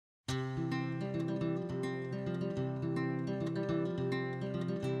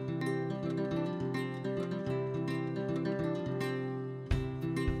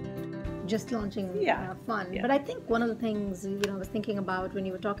just launching fund. Yeah. But I think one of the things, I was thinking about when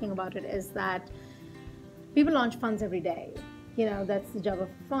you were talking about it is that people launch funds every day. That's the job of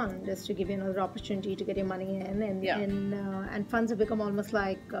a fund, is to give you another opportunity to get your money in. And funds have become almost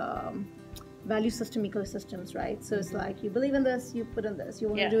like value system ecosystems, right? So it's like, you believe in this, you put in this. You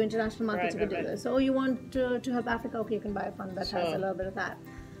want to do international markets, you can do this. Oh, you want to help Africa, okay, you can buy a fund that has a little bit of that.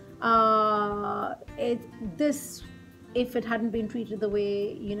 If it hadn't been treated the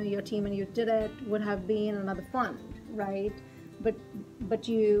way your team and you did it, would have been another fund, right? But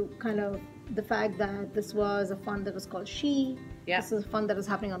you kind of, the fact that this was a fund that was called She, this is a fund that was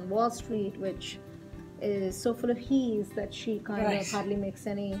happening on Wall Street, which is so full of he's that she kind of hardly makes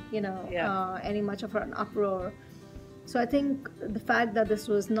any much of an uproar. So I think the fact that this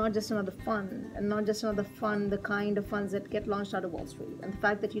was not just another fund, and not just another fund, the kind of funds that get launched out of Wall Street, and the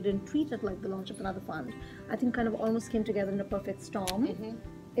fact that you didn't treat it like the launch of another fund, I think kind of almost came together in a perfect storm,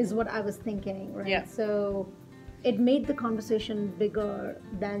 is what I was thinking, right? Yeah. So it made the conversation bigger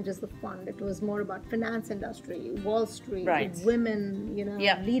than just the fund. It was more about finance industry, Wall Street, women,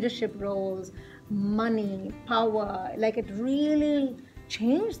 leadership roles, money, power. Like, it really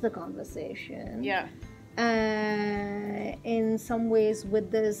changed the conversation. Yeah. In some ways,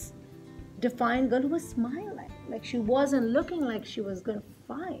 with this defiant girl who was smiling. Like, she wasn't looking like she was going to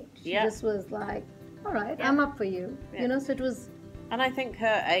fight. She just was like, all right, I'm up for you. So it was... And I think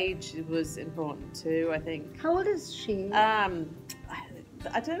her age was important too, I think. How old is she? I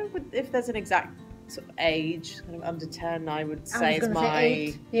don't know if there's an exact sort of age, kind of under 10, I would say is my...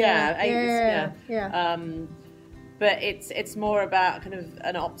 Say 8. Yeah. But it's more about kind of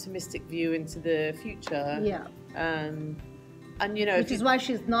an optimistic view into the future. Yeah. And which is why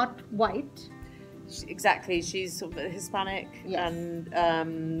she's not white. Exactly. She's sort of Hispanic. Yes.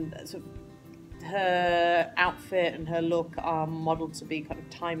 And sort of her outfit and her look are modeled to be kind of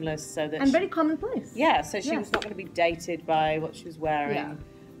timeless, so that very commonplace. Yeah. So she was not going to be dated by what she was wearing.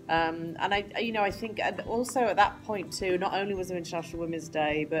 Yeah. And I think also at that point too, not only was it International Women's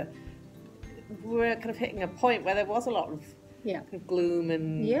Day, but we were kind of hitting a point where there was a lot of kind of gloom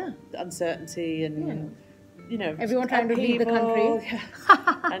and uncertainty and everyone trying to leave the country.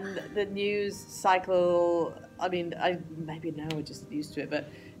 And the news cycle, I mean, we're just used to it, but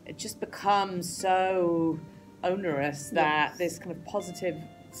it just becomes so onerous that this kind of positive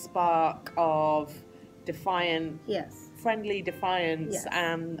spark of friendly defiance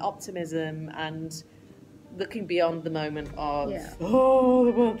and optimism and looking beyond the moment of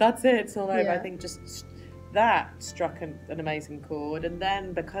well, that's it, it's all over. I think just that struck an amazing chord. And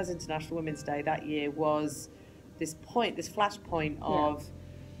then because International Women's Day that year was this flashpoint of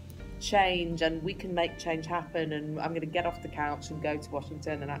change, and we can make change happen, and I'm going to get off the couch and go to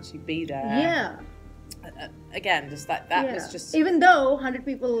Washington and actually be there. Again, just that was just... Even though 100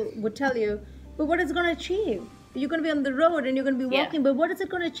 people would tell you, but what is it going to achieve? You're going to be on the road and you're going to be walking, but what is it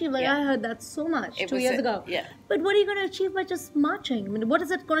going to achieve? Like, I heard that so much 2 years ago. But what are you going to achieve by just marching? I mean, what is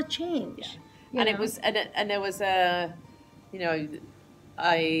it going to change? And it was, and there was a,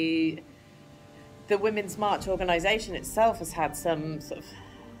 the Women's March organisation itself has had some sort of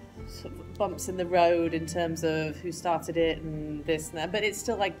bumps in the road in terms of who started it and this and that, but it's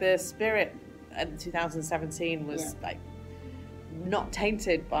still like the spirit in 2017 was like not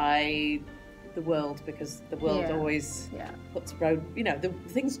tainted by the world, because the world always puts road, the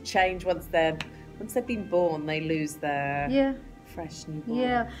things change once they've been born, they lose their fresh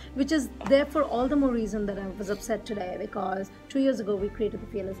newborn. Which is therefore all the more reason that I was upset today, because 2 years ago we created the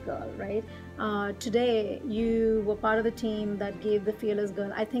Fearless Girl, right? Today you were part of the team that gave the Fearless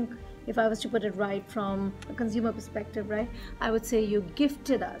Girl, I think, if I was to put it right from a consumer perspective, right, I would say you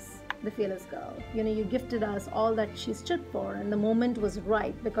gifted us the Fearless Girl. You gifted us all that she stood for, and the moment was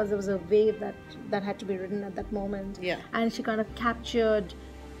right because there was a wave that had to be ridden at that moment. And she kind of captured,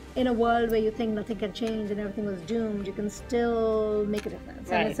 in a world where you think nothing can change and everything was doomed, you can still make a difference.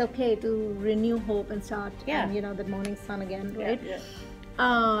 And it's okay to renew hope and start, that morning sun again, right?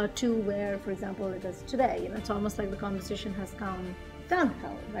 To where, for example, it is today. It's almost like the conversation has come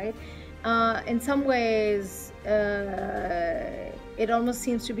downhill, right? In some ways, it almost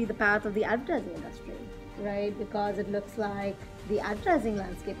seems to be the path of the advertising industry, right? Because it looks like the advertising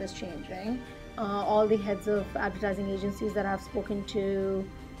landscape is changing. All the heads of advertising agencies that I've spoken to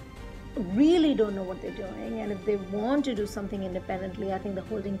really don't know what they're doing, and if they want to do something independently, I think the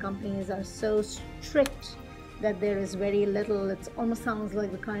holding companies are so strict that there is very little. It almost sounds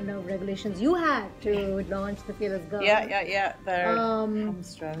like the kind of regulations you had to launch the Fearless Girl. Yeah. They're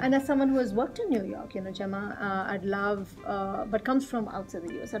hamstrung. And as someone who has worked in New York, Gemma, I'd love, but comes from outside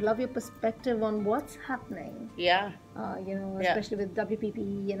the US, I'd love your perspective on what's happening. Yeah. Especially with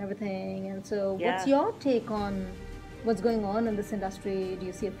WPP and everything. And so, what's your take on what's going on in this industry? Do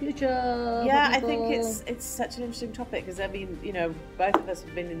you see a future? Yeah, I think it's such an interesting topic because I mean, both of us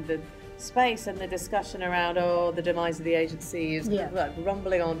have been in the space and the discussion around the demise of the agency is like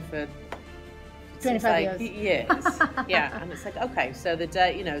rumbling on for 25 years. Yeah, and it's like, okay, so the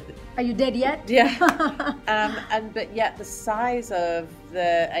day, are you dead yet? Yeah. But yet the size of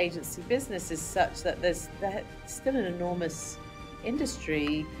the agency business is such that there's still an enormous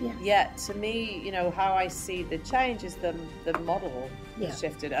industry. Yet to me, how I see the change is the model has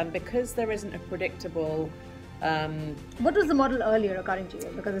shifted, and because there isn't a predictable. What was the model earlier, according to you?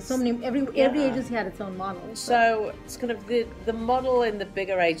 Because there's so many. Every agency had its own model. So it's kind of the model in the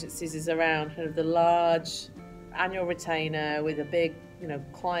bigger agencies is around kind of the large annual retainer with a big,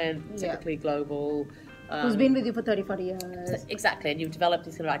 client, typically global. Who's been with you for 30, 40 years. Exactly, and you've developed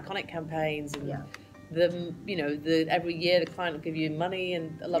these kind of iconic campaigns and. Every year the client will give you money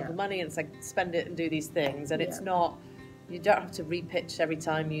and a lump of money, and it's like spend it and do these things, and it's not. You don't have to repitch every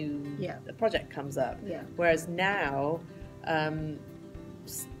time a project comes up. Whereas now,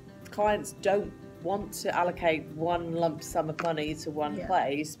 clients don't want to allocate one lump sum of money to one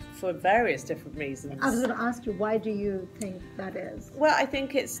place for various different reasons. I was going to ask you, why do you think that is? Well, I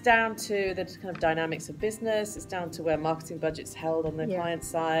think it's down to the kind of dynamics of business. It's down to where marketing budget's held on the client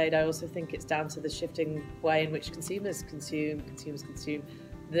side. I also think it's down to the shifting way in which consumers consume,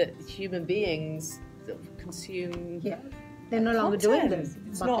 that human beings consume. They're no longer doing this.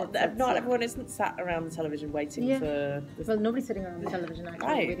 It's not everyone isn't sat around the television waiting for. Well, nobody's sitting around the television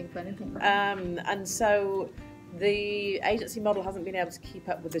actually waiting for anything. And so the agency model hasn't been able to keep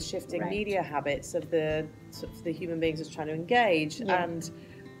up with the shifting media habits of the human beings it's trying to engage. And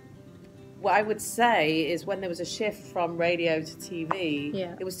what I would say is when there was a shift from radio to TV,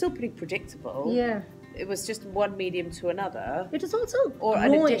 it was still pretty predictable. It was just one medium to another. It is also or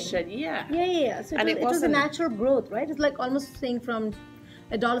growing. An addition, So it was a natural growth, right? It's like almost saying from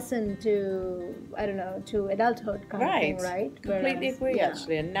adolescent to to adulthood kind of thing, right? Completely agree,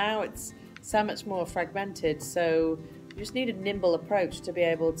 actually. And now it's so much more fragmented. So you just need a nimble approach to be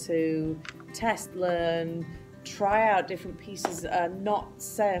able to test, learn, try out different pieces. Not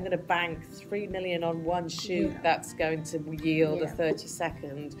say I'm going to bank 3 million on one shoot that's going to yield a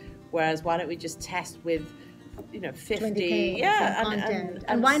 30-second. Whereas why don't we just test with, 50,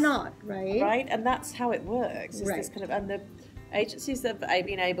 and why not, right? Right, and that's how it works. It's this kind of, and the agencies that have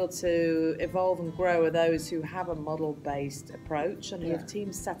been able to evolve and grow are those who have a model-based approach and who have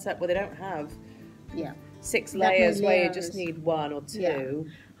teams set up where they don't have 6 layers where you just need 1 or 2.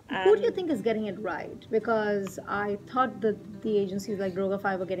 Who do you think is getting it right? Because I thought that the agencies like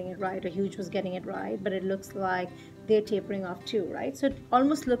Droga5 were getting it right, or Huge was getting it right, but it looks like they're tapering off too, right? So it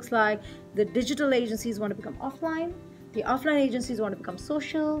almost looks like the digital agencies want to become offline, the offline agencies want to become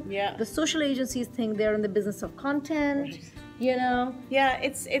social, the social agencies think they're in the business of content, Yeah,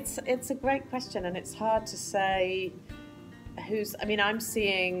 it's a great question, and it's hard to say I'm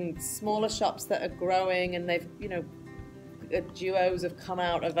seeing smaller shops that are growing and they've, duos have come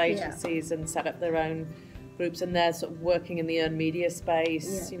out of agencies and set up their own groups, and they're sort of working in the earned media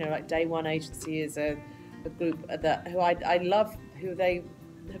space. Like Day One Agency is a group who I love, who they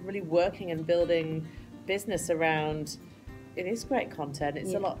are really working and building business around. It is great content.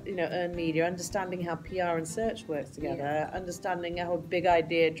 It's a lot, earned media, understanding how PR and search works together, understanding how a big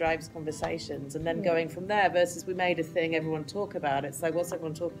idea drives conversations, and then going from there versus we made a thing, everyone talk about it. It's like, what's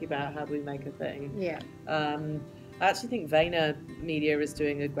everyone talking about? How do we make a thing? I actually think Vayner Media is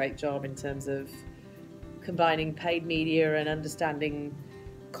doing a great job in terms of combining paid media and understanding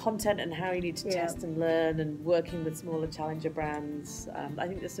content and how you need to test and learn, and working with smaller challenger brands. I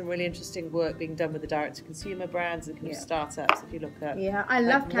think there's some really interesting work being done with the direct-to-consumer brands and kind of startups. If you look at I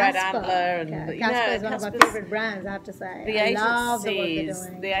love Red Casper. And Casper is one of my favorite brands, I have to say. I love the work they're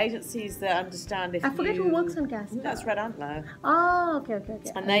doing. The agencies that understand if I forget who works on Casper. That's Red Antler. Oh, okay.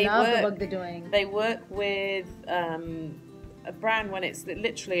 And I love the work they're doing. They work with a brand when it's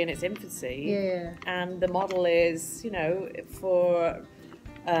literally in its infancy, and the model is, for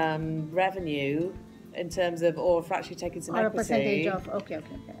revenue in terms of, or for actually taking some equity, a percentage of, okay.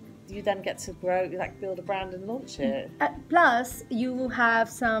 You then get to grow, build a brand and launch it. Plus, you have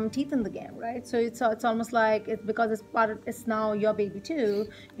some teeth in the game, right? So it's almost like because it's now your baby too.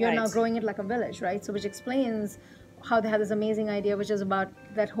 You're now growing it like a village, right? So which explains how they had this amazing idea, which is about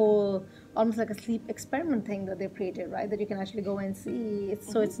that whole almost like a sleep experiment thing that they've created, right? That you can actually go and see.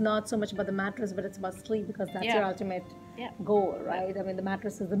 So it's not so much about the mattress, but it's about sleep, because that's your ultimate goal, right? I mean, the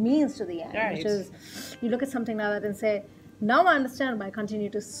mattress is the means to the end, which is, you look at something like that and say, now I understand why I continue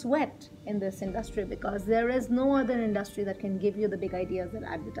to sweat in this industry, because there is no other industry that can give you the big ideas that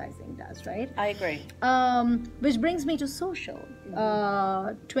advertising does, right? I agree. Which brings me to social.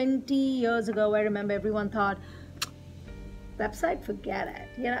 20 years ago, I remember everyone thought, website, forget it.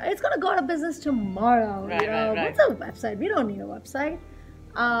 It's going to go out of business tomorrow. What's a website? We don't need a website.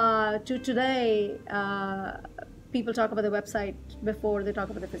 To today, people talk about the website before they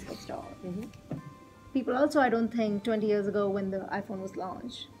talk about the physical store. People also, I don't think, 20 years ago when the iPhone was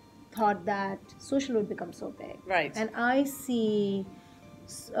launched, thought that social would become so big. Right. And I see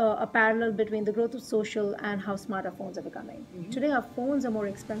a parallel between the growth of social and how smart our phones are becoming. Today, our phones are more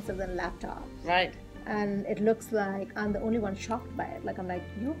expensive than laptops. Right. And it looks like I'm the only one shocked by it. Like, I'm like,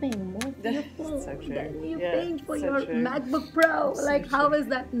 you're paying more for your phone than you're paying for your MacBook Pro. Like, how is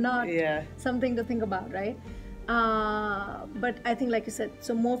that not something to think about, right? But I think, like you said,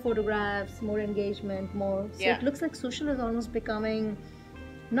 so more photographs, more engagement, more. So it looks like social is almost becoming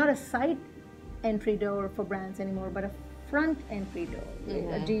not a side entry door for brands anymore, but a front entry door.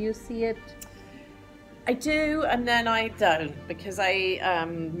 Do you see it? I do, and then I don't, because I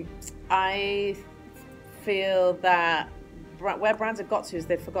feel that where brands have got to is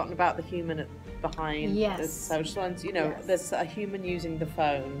they've forgotten about the human behind the social, and there's a human using the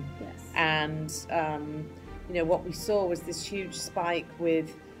phone, and what we saw was this huge spike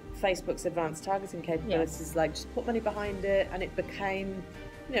with Facebook's advanced targeting capabilities. Like, just put money behind it, and it became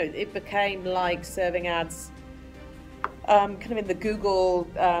like serving ads kind of in the Google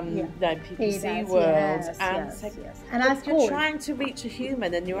PPC world, and if you're trying to reach a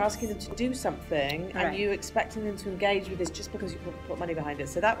human and you're asking them to do something and you're expecting them to engage with this just because you put money behind it.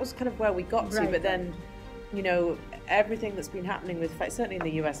 So that was kind of where we got to, but then everything that's been happening with, certainly in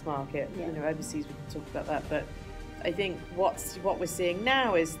the US market, overseas we can talk about that, but I think what we're seeing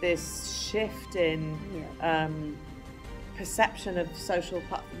now is this shift in perception of social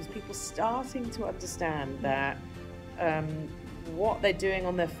platforms, people starting to understand that what they're doing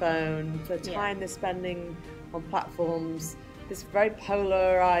on their phone, the time they're spending on platforms, this very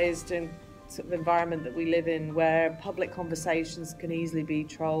polarized and sort of environment that we live in, where public conversations can easily be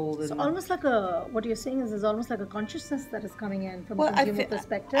trolled. So almost like what you're saying is there's almost like a consciousness that is coming in from a consumer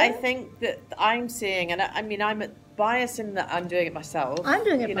perspective. I think that I'm seeing, and I mean, I'm biased in that I'm doing it myself. I'm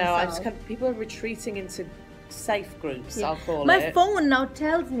doing it myself. I just kind of, people are retreating into safe groups, I'll call it. My phone now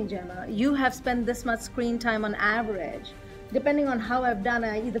tells me, Gemma, you have spent this much screen time on average. Depending on how I've done,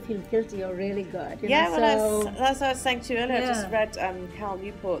 I either feel guilty or really good. That's what I was saying to you earlier. I just read Cal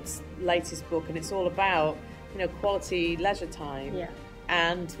Newport's latest book, and it's all about quality leisure time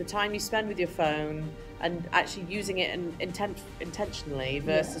and the time you spend with your phone and actually using it intentionally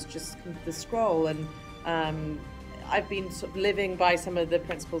versus just the scroll. And I've been sort of living by some of the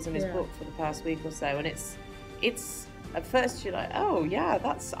principles in his book for the past week or so, and it's at first you're like, oh yeah,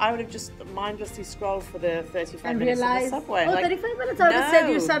 I would have just mindlessly scrolled for the 35 minutes in the subway. Oh, 35 minutes, I would have said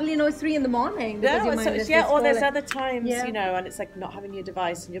you suddenly know it's 3 in the morning. Or there's other times, and it's like not having your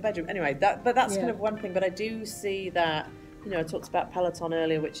device in your bedroom. Anyway, that's kind of one thing, but I do see that, I talked about Peloton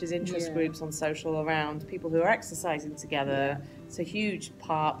earlier, which is interest groups on social around people who are exercising together. It's a huge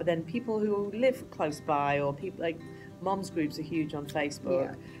part, but then people who live close by, or people like moms groups are huge on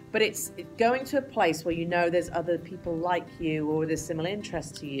Facebook. But it's going to a place where there's other people like you or with a similar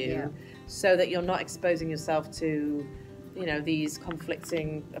interest to you, so that you're not exposing yourself to, these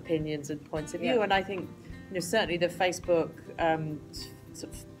conflicting opinions and points of view. And I think, certainly the Facebook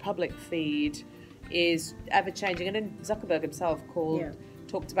sort of public feed is ever changing. And then Zuckerberg himself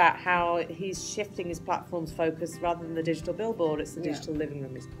talked about how he's shifting his platform's focus. Rather than the digital billboard, it's the digital living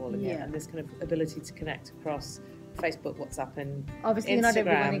room, he's calling it, and this kind of ability to connect across Facebook, WhatsApp, and obviously Instagram. Not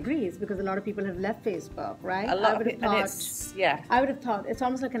everyone agrees, because a lot of people have left Facebook, right? A lot I would have thought it's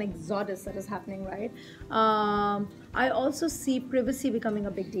almost like an exodus that is happening, right? I also see privacy becoming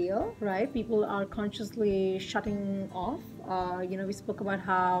a big deal, right? People are consciously shutting off. We spoke about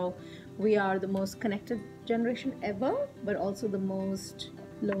how we are the most connected generation ever, but also the most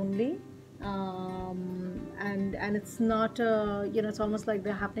lonely. And it's not it's almost like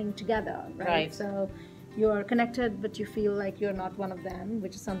they're happening together, right? So you're connected, but you feel like you're not one of them,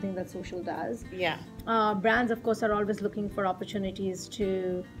 which is something that social does. Brands, of course, are always looking for opportunities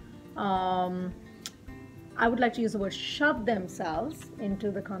to I would like to use the word shove themselves into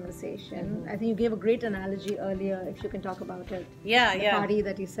the conversation. I think you gave a great analogy earlier, if you can talk about it. The party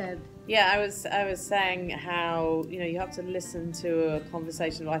that you said. Yeah, I was saying how, you have to listen to a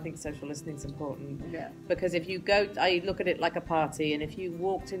conversation. Well, I think social listening is important. Yeah. Because if you go, I look at it like a party, and if you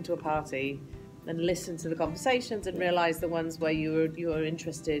walked into a party and listened to the conversations and realised the ones where you were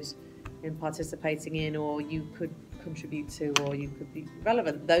interested in participating in, or you could contribute to, or you could be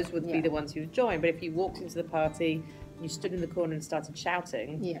relevant, those would be the ones you would join. But if you walked into the party and you stood in the corner and started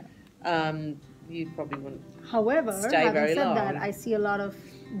shouting, you probably wouldn't stay very long. Having said that, I see a lot of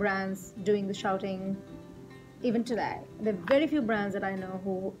brands doing the shouting even today. There are very few brands that I know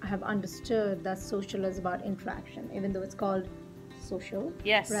who have understood that social is about interaction, even though it's called social.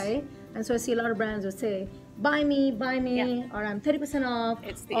 Yes. Right? And so I see a lot of brands who say, buy me, or I'm 30% off,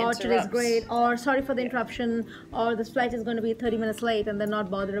 or today's great, or sorry for the interruption, or this flight is going to be 30 minutes late, and they're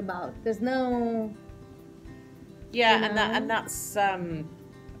not bothered about. There's no... and that's... the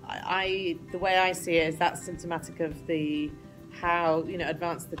way I see it is that's symptomatic of how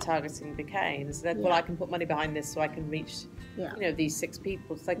advanced the targeting became. It's that, well, I can put money behind this so I can reach these 6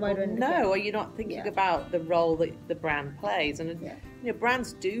 people. It's like, well, no, are you not thinking about the role that the brand plays? And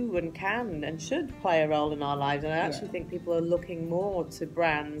brands do and can and should play a role in our lives, and I actually think people are looking more to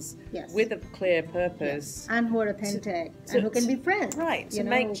brands with a clear purpose and who are authentic and who can be friends, to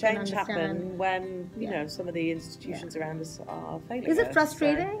make change happen when some of the institutions around us are failing. Is it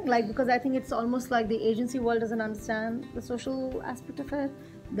frustrating? Because I think it's almost like the agency world doesn't understand the social aspect of it.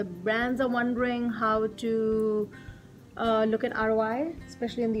 The brands are wondering how to look at ROI,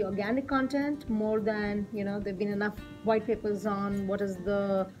 especially in the organic content, more than there've been enough white papers on what is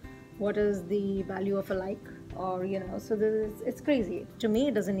the value of a like, or so it's crazy. To me,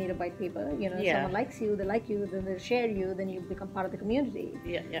 it doesn't need a white paper. If someone likes you, they like you, then they share you, then you become part of the community.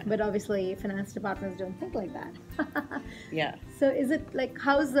 But obviously finance departments don't think like that. So is it like,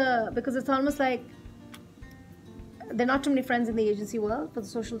 because it's almost like there are not too many friends in the agency world for the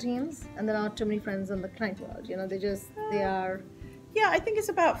social teams, and there are not too many friends in the client world. They are. Yeah, I think it's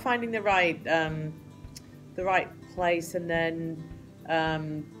about finding the right place, and then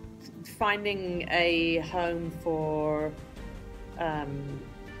finding a home for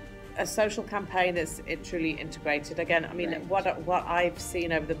a social campaign that's truly integrated. Again, I mean, what I've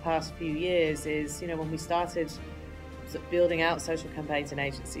seen over the past few years is, when we started building out social campaigns in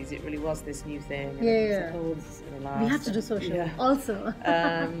agencies, it really was this new thing. We have to do social also.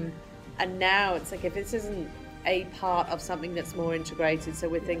 And now it's like, if this isn't a part of something that's more integrated, so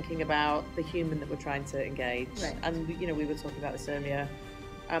we're thinking about the human that we're trying to engage, and we were talking about this earlier.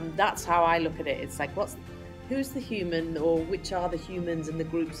 That's how I look at it. It's like, who's the human, or which are the humans and the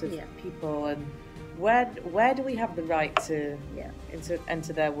groups of people, and where do we have the right to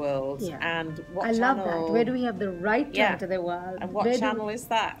enter their world, and what I channel? love that. Where do we have the right to enter their world? And what channel is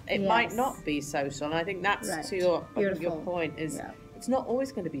that? It might not be social, and I think that's to your point is it's not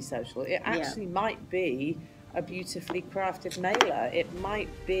always going to be social. It actually might be a beautifully crafted mailer. It might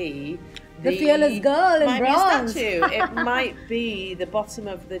be the fearless girl in bronze. It might be the bottom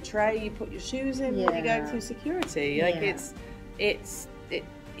of the tray you put your shoes in when you go through security. Like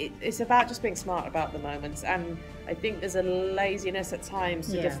it's about just being smart about the moments, and I think there's a laziness at times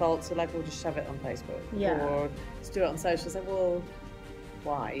to default to, like, we'll just shove it on Facebook or just do it on social. It's like, well,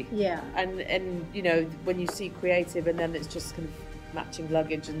 why? And when you see creative and then it's just kind of matching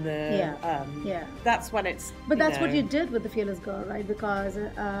luggage and that's when it's that's what you did with the Fearless Girl, right? Because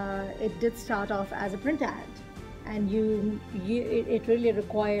it did start off as a print ad, and it really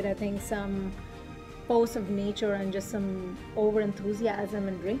required, I think, some force of nature and just some over enthusiasm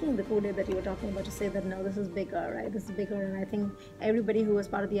and drinking the Kool-Aid that you were talking about to say that no, this is bigger, right? This is bigger. And I think everybody who was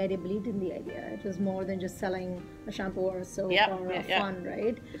part of the idea believed in the idea. It was more than just selling a shampoo or a soap or a fun,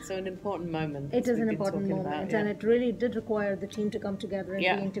 right? It's an important moment. It is an important moment, and it really did require the team to come together and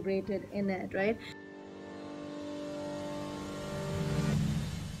be integrated in it, right?